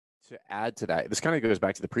to add to that, this kind of goes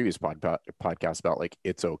back to the previous podcast about like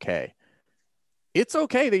it's okay. It's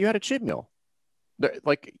okay that you had a cheat meal.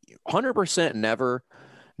 Like 100% never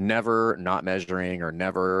not measuring or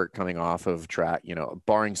never coming off of track,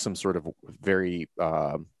 barring some sort of very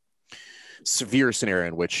severe scenario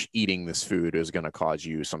in which eating this food is going to cause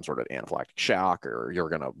you some sort of anaphylactic shock or you're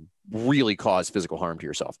going to really cause physical harm to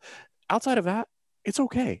yourself. Outside of that, it's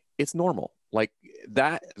okay. It's normal. Like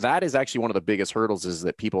that is actually one of the biggest hurdles, is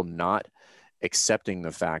that people not accepting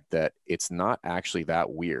the fact that it's not actually that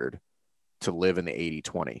weird to live in the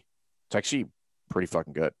 80-20. It's actually pretty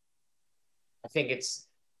fucking good. I think it's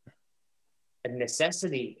a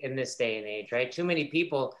necessity in this day and age, right? Too many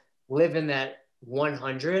people live in that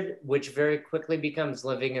 100, which very quickly becomes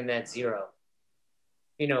living in that zero.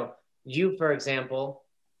 You, for example,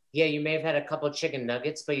 yeah, you may have had a couple of chicken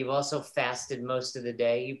nuggets, but you've also fasted most of the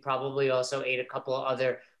day. You probably also ate a couple of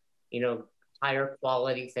other, you know, higher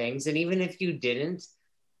quality things. And even if you didn't,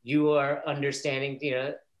 you are understanding,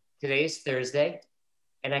 today's Thursday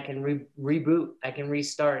and I can reboot, I can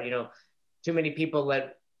restart. Too many people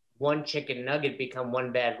let one chicken nugget become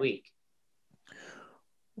one bad week.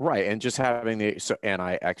 Right. And just having and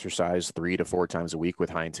I exercise 3 to 4 times a week with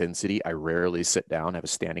high intensity. I rarely sit down, have a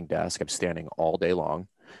standing desk. I'm standing all day long.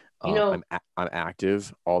 You know, I'm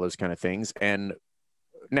active, all those kind of things. And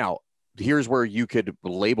now here's where you could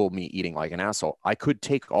label me eating like an asshole. I could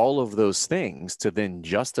take all of those things to then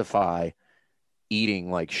justify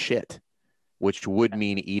eating like shit, which would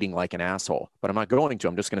mean eating like an asshole. But I'm not going to.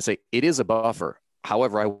 I'm just going to say it is a buffer.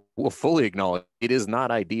 However, I will fully acknowledge it is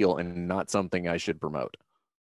not ideal and not something I should promote.